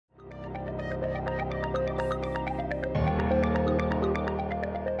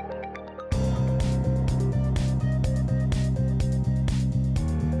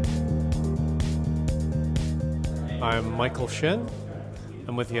I'm Michael Shin.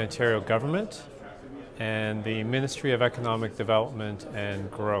 I'm with the Ontario government and the Ministry of Economic Development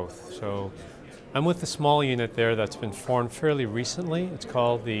and Growth. So I'm with the small unit there that's been formed fairly recently. It's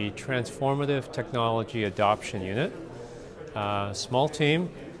called the Transformative Technology Adoption Unit. Small team,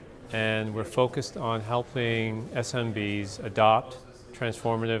 and we're focused on helping SMBs adopt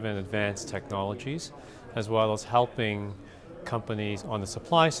transformative and advanced technologies, as well as helping companies on the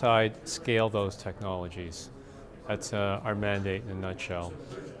supply side scale those technologies. That's our mandate in a nutshell.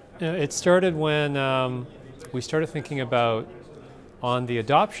 It started when we started thinking about, on the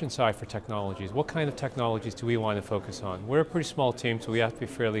adoption side for technologies, what kind of technologies do we want to focus on? We're a pretty small team, so we have to be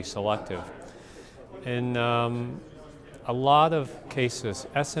fairly selective. In a lot of cases,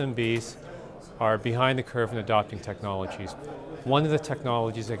 SMBs are behind the curve in adopting technologies. One of the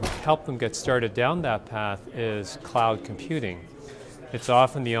technologies that can help them get started down that path is cloud computing. It's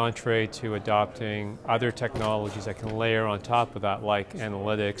often the entree to adopting other technologies that can layer on top of that, like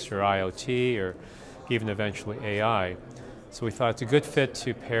analytics or IoT or even eventually AI. So we thought it's a good fit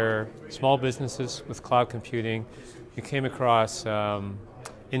to pair small businesses with cloud computing. We came across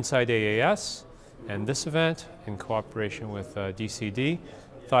Inside AAS and this event in cooperation with DCD.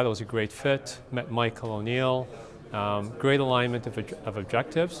 Thought it was a great fit, met Michael O'Neill, great alignment of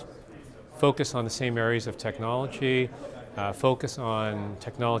objectives, focus on the same areas of technology, focus on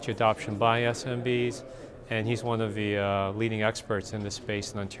technology adoption by SMBs, and he's one of the leading experts in this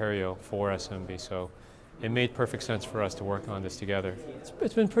space in Ontario for SMBs. So it made perfect sense for us to work on this together.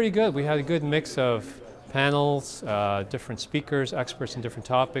 It's been pretty good. We had a good mix of panels, different speakers, experts in different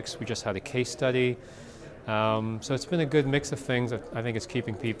topics. We just had a case study. So it's been a good mix of things that I think is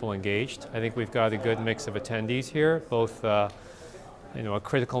keeping people engaged. I think we've got a good mix of attendees here, both a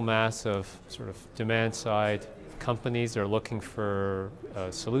critical mass of sort of demand side companies that are looking for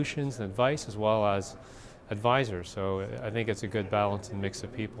solutions and advice, as well as advisors. So I think it's a good balance and mix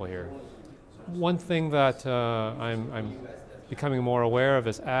of people here. One thing that I'm becoming more aware of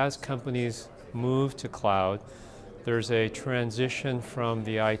is, as companies move to cloud, there's a transition from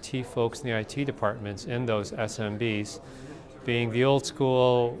the IT folks in the IT departments in those SMBs, being the old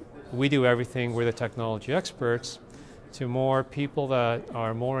school, we do everything, we're the technology experts, to more people that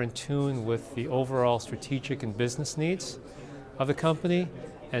are more in tune with the overall strategic and business needs of the company,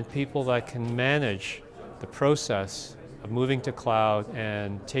 and people that can manage the process of moving to cloud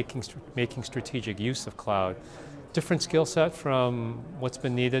and making strategic use of cloud. Different skill set from what's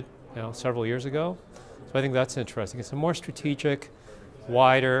been needed several years ago. So I think that's interesting. It's a more strategic,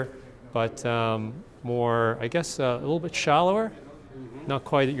 wider, but more, I guess, a little bit shallower. Not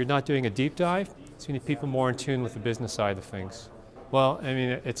quite, you're not doing a deep dive. So you need people more in tune with the business side of things. Well, I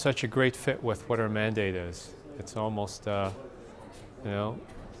mean, it's such a great fit with what our mandate is. It's almost,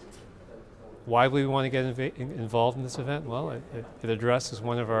 why we want to get involved in this event? Well, it addresses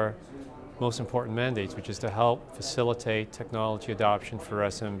one of our most important mandates, which is to help facilitate technology adoption for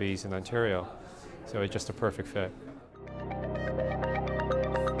SMBs in Ontario. So it's just a perfect fit.